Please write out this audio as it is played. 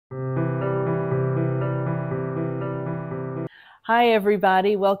Hi,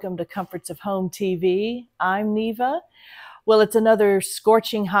 everybody. Welcome to Comforts of Home TV. I'm Neva. Well, it's another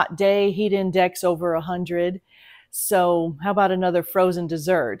scorching hot day, heat index over 100. So how about another frozen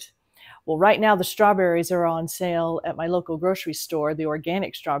dessert? Well, right now the strawberries are on sale at my local grocery store, the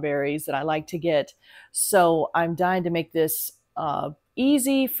organic strawberries that I like to get. So I'm dying to make this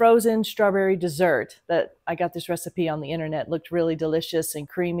easy frozen strawberry dessert that I got this recipe on the internet. It looked really delicious and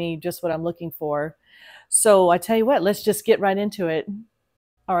creamy, just what I'm looking for. So I tell you what, let's just get right into it.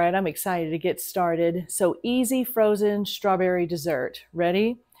 All right, I'm excited to get started. So easy frozen strawberry dessert.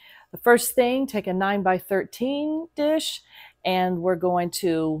 Ready? The first thing, take a 9x13 dish and we're going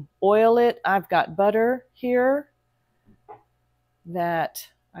to oil it. I've got butter here that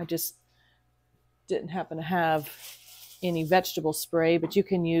I just didn't happen to have any vegetable spray, but you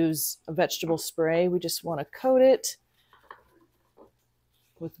can use a vegetable spray. We just want to coat it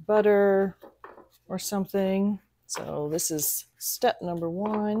with butter or something. So this is step number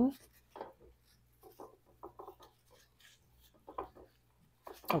 1.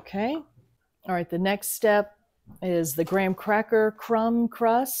 Okay. All right, the next step is the graham cracker crumb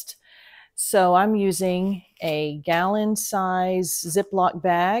crust. So I'm using a gallon size Ziploc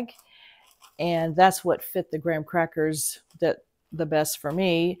bag, and that's what fit the graham crackers the best for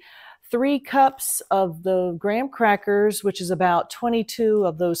me. 3 cups of the graham crackers, which is about 22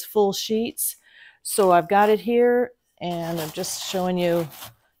 of those full sheets. So I've got it here, and I'm just showing you,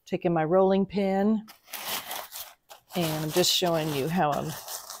 taking my rolling pin, and I'm just showing you how I'm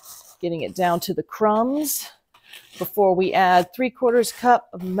getting it down to the crumbs before we add 3/4 cup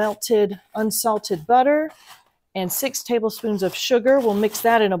of melted unsalted butter and 6 tablespoons of sugar. We'll mix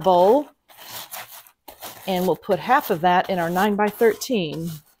that in a bowl, and we'll put half of that in our 9x13.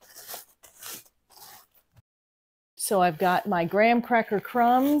 So I've got my graham cracker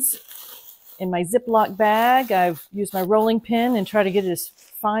crumbs in my Ziploc bag. I've used my rolling pin and tried to get it as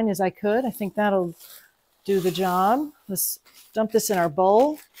fine as I could. I think that'll do the job. Let's dump this in our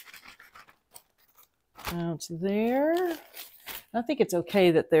bowl. Out there. I think it's okay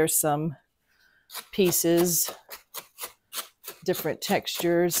that there's some pieces, different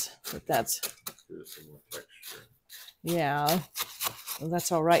textures, but that's, yeah, well,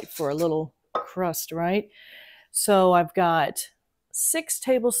 that's all right for a little crust, right? So I've got 6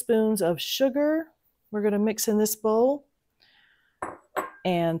 tablespoons of sugar we're going to mix in this bowl,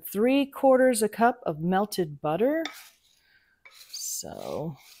 and 3/4 cup of melted butter.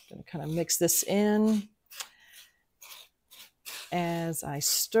 So I'm going to kind of mix this in as I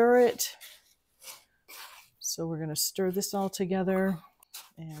stir it. So we're going to stir this all together,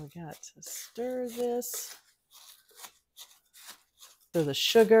 and we got to stir this. So the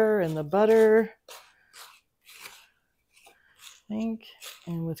sugar and the butter, I think,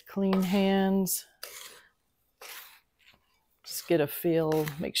 and with clean hands, just get a feel,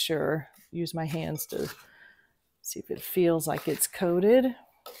 make sure, use my hands to see if it feels like it's coated.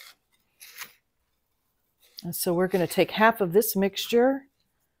 And so we're going to take half of this mixture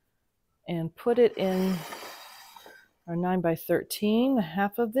and put it in our 9x13,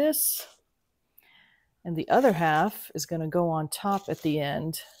 half of this, and the other half is going to go on top at the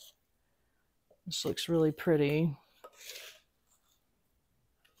end. This looks really pretty.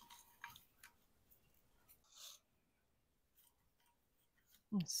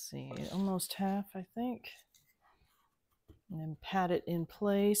 Let's see, almost half, I think. And then pat it in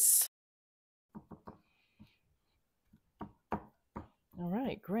place. All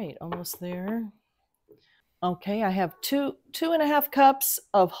right, great, almost there. Okay, I have two and a half cups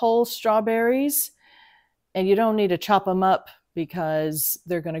of whole strawberries, and you don't need to chop them up because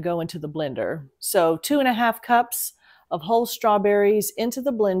they're going to go into the blender. So 2.5 cups of whole strawberries into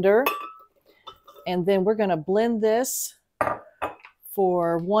the blender, and then we're going to blend this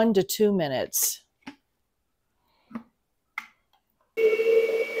for 1 to 2 minutes.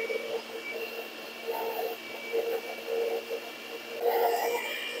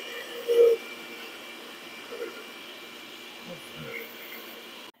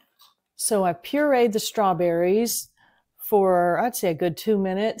 So I pureed the strawberries for, I'd say, a good 2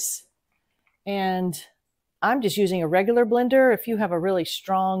 minutes. And I'm just using a regular blender. If you have a really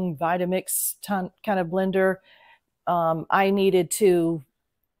strong Vitamix kind of blender, I needed to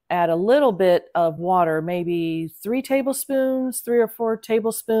add a little bit of water, maybe 3 or 4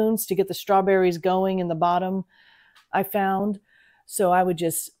 tablespoons to get the strawberries going in the bottom, I found. So I would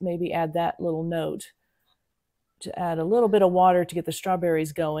just maybe add that little note to add a little bit of water to get the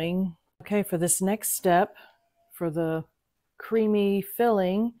strawberries going. Okay, for this next step, for the creamy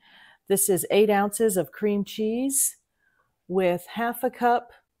filling, this is 8 ounces of cream cheese with 1/2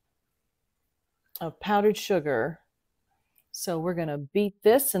 cup of powdered sugar. So we're going to beat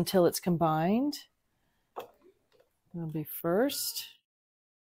this until it's combined. That'll be first.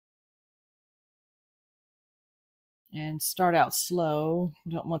 And start out slow.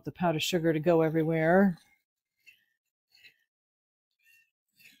 You don't want the powdered sugar to go everywhere.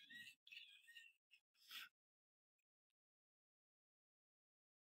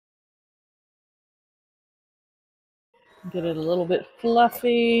 Get it a little bit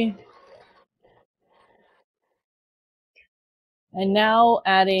fluffy. And now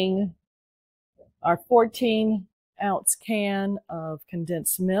adding our 14-ounce can of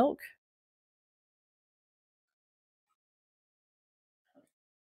condensed milk.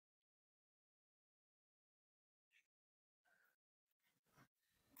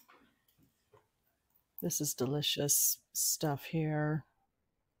 This is delicious stuff here.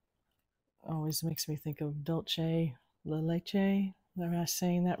 Always makes me think of dulce la leche. Am I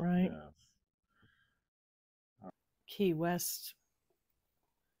saying that right? Yes. Key West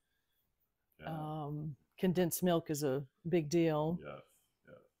Yeah. Condensed milk is a big deal. Yes.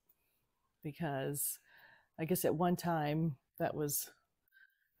 Yes. Because I guess at one time that was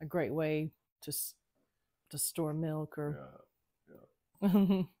a great way to store milk, or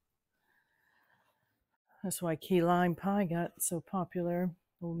Yeah. that's why key lime pie got so popular.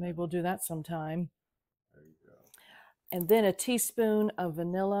 Well, maybe we'll do that sometime. There you go. And then a teaspoon of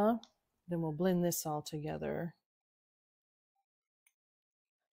vanilla. Then we'll blend this all together.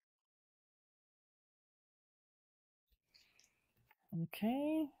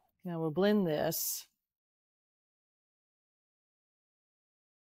 Okay, now we'll blend this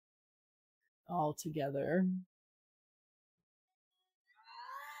all together.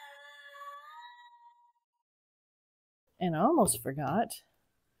 And I almost forgot,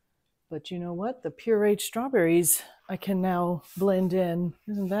 but you know what? The pureed strawberries I can now blend in.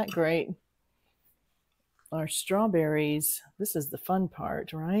 Isn't that great? Our strawberries. This is the fun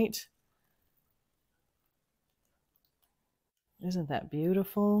part, right? Isn't that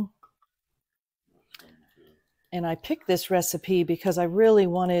beautiful? And I picked this recipe because I really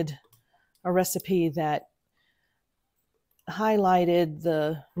wanted a recipe that highlighted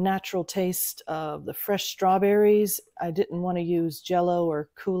the natural taste of the fresh strawberries. I didn't want to use Jello or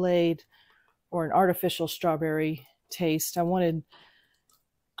Kool-Aid or an artificial strawberry taste. I wanted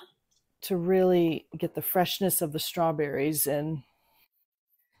to really get the freshness of the strawberries and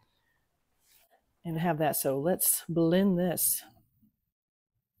have that. So let's blend this.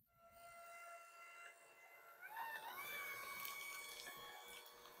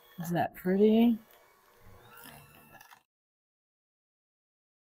 Isn't that pretty?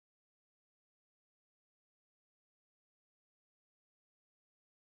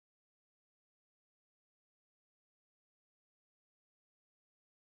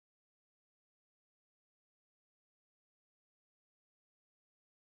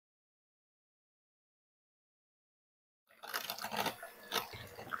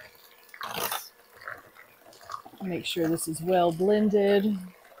 Make sure this is well blended.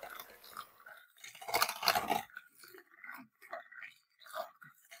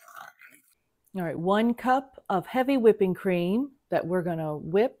 All right, 1 cup of heavy whipping cream that we're going to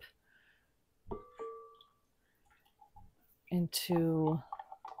whip into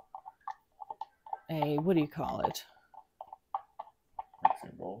a, what do you call it?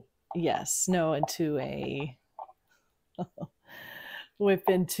 Mixing bowl? Yes, no, into a, whip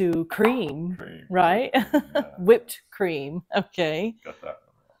into cream, right? Yeah. Whipped cream, okay. Got that.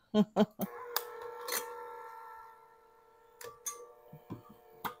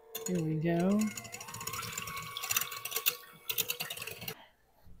 Here we go.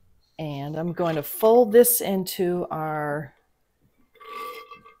 And I'm going to fold this into our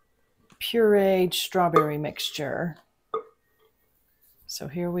pureed strawberry mixture. So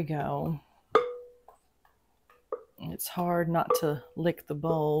here we go. It's hard not to lick the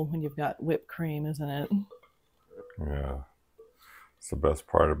bowl when you've got whipped cream, isn't it? Yeah. It's the best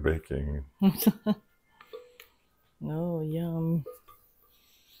part of baking. Oh, yum.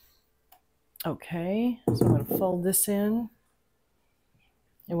 Okay, so I'm going to fold this in.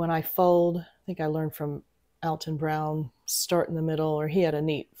 And when I fold, I think I learned from Alton Brown, start in the middle, or he had a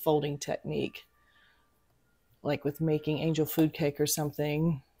neat folding technique, like with making angel food cake or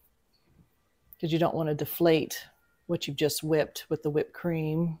something, because you don't want to deflate what you've just whipped with the whipped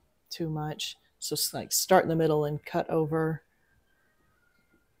cream too much. So it's like start in the middle and cut over,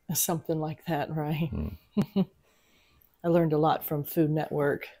 something like that, right? I learned a lot from Food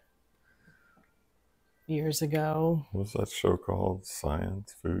Network years ago. What's that show called?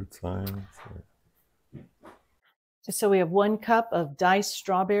 Science? Food Science? So we have 1 cup of diced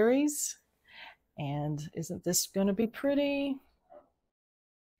strawberries And isn't this going to be pretty?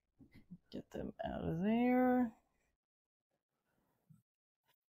 Get them out of there.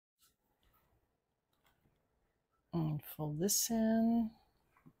 And fold this in.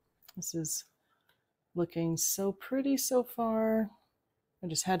 This is looking so pretty so far. I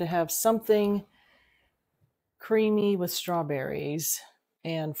just had to have something creamy with strawberries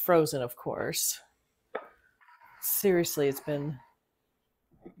and frozen, of course. Seriously, it's been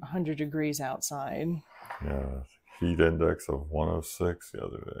 100 degrees outside. Yeah, heat index of 106 the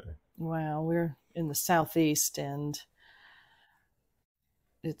other day. Wow, we're in the southeast and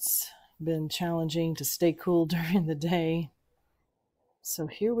it's been challenging to stay cool during the day. So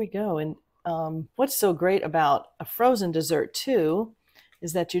here we go. And what's so great about a frozen dessert too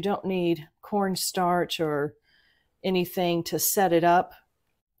is that you don't need cornstarch or anything to set it up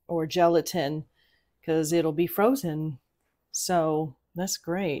or gelatin because it'll be frozen. So that's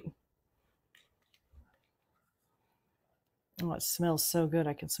great. Oh, it smells so good.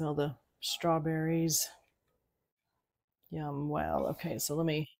 I can smell the strawberries. Yum. Wow. Okay, so let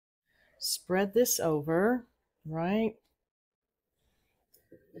me spread this over, right?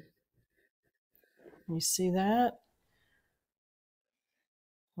 You see that?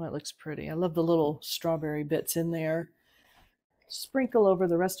 Well, it looks pretty. I love the little strawberry bits in there. Sprinkle over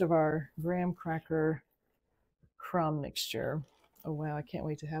the rest of our graham cracker crumb mixture. Oh, wow. I can't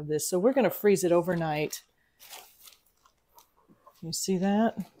wait to have this. So we're going to freeze it overnight. You see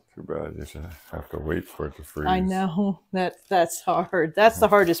that? Too bad you should have to wait for it to freeze. I know. That's hard. That's the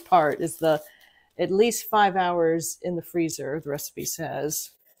hardest part is the at least 5 hours in the freezer, the recipe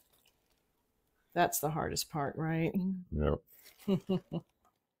says. That's the hardest part, right? Yep.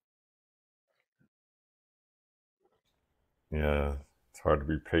 Yeah, it's hard to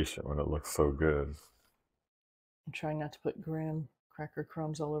be patient when it looks so good. I'm trying not to put graham cracker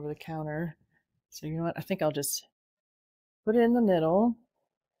crumbs all over the counter. So you know what? I think I'll just put it in the middle.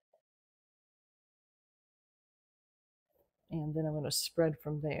 And then I'm going to spread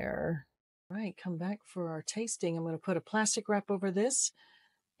from there. All right, come back for our tasting. I'm going to put a plastic wrap over this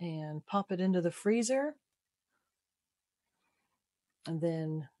and pop it into the freezer. And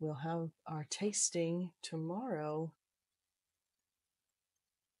then we'll have our tasting tomorrow.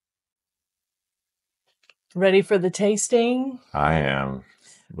 Ready for the tasting? I am.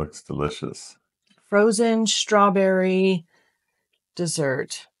 Looks delicious. Frozen strawberry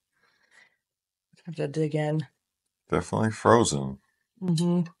dessert. I have to dig in. Definitely frozen.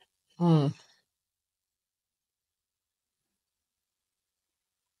 Mm-hmm.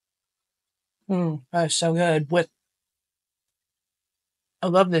 Mm. That's so good. I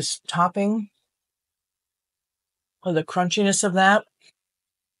love this topping. The crunchiness of that.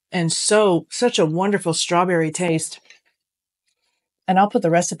 And such a wonderful strawberry taste. And I'll put the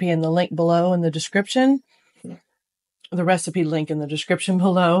recipe in the link below in the description. The recipe link in the description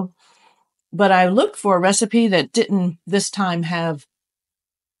below. But I looked for a recipe that didn't this time have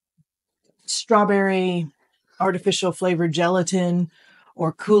strawberry, artificial flavored gelatin,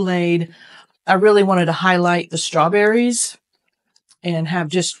 or Kool-Aid. I really wanted to highlight the strawberries and have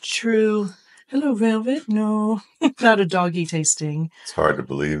just true, hello, Velvet. No, not a doggy tasting. It's hard to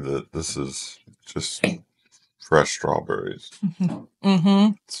believe that this is just fresh strawberries.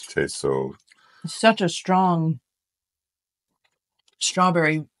 Mm-hmm. It tastes so... Such a strong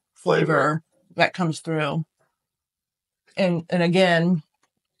strawberry flavor that comes through. And again,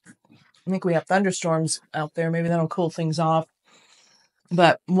 I think we have thunderstorms out there. Maybe that'll cool things off.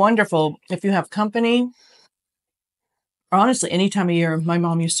 But wonderful. If you have company, or honestly, any time of year, my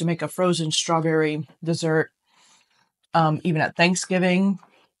mom used to make a frozen strawberry dessert, even at Thanksgiving.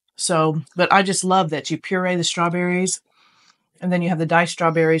 So, but I just love that you puree the strawberries and then you have the diced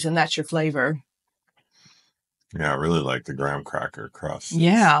strawberries and that's your flavor. Yeah, I really like the graham cracker crust.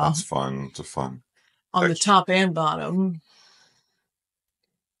 Yeah. That's fun. It's a fun. On the top and bottom.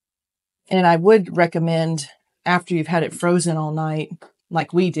 And I would recommend after you've had it frozen all night,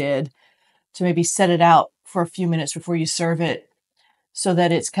 like we did, to maybe set it out for a few minutes before you serve it so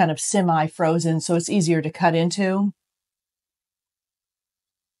that it's kind of semi-frozen so it's easier to cut into.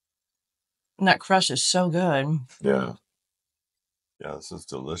 And that crush is so good. Yeah. Yeah, this is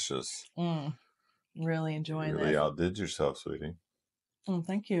delicious. Really enjoying it. You really outdid yourself, sweetie.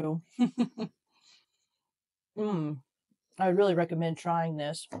 Thank you. I really recommend trying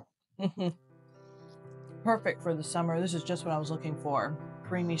this. Perfect for the summer. This is just what I was looking for.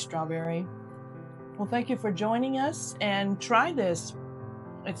 Creamy strawberry. Well, thank you for joining us and try this.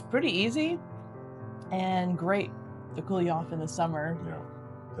 It's pretty easy and great to cool you off in the summer.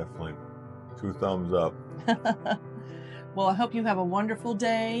 Yeah, definitely 2 thumbs up. Well, I hope you have a wonderful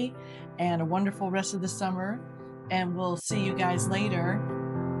day and a wonderful rest of the summer. And we'll see you guys later.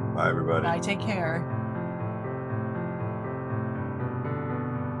 Bye, everybody. Bye. Take care.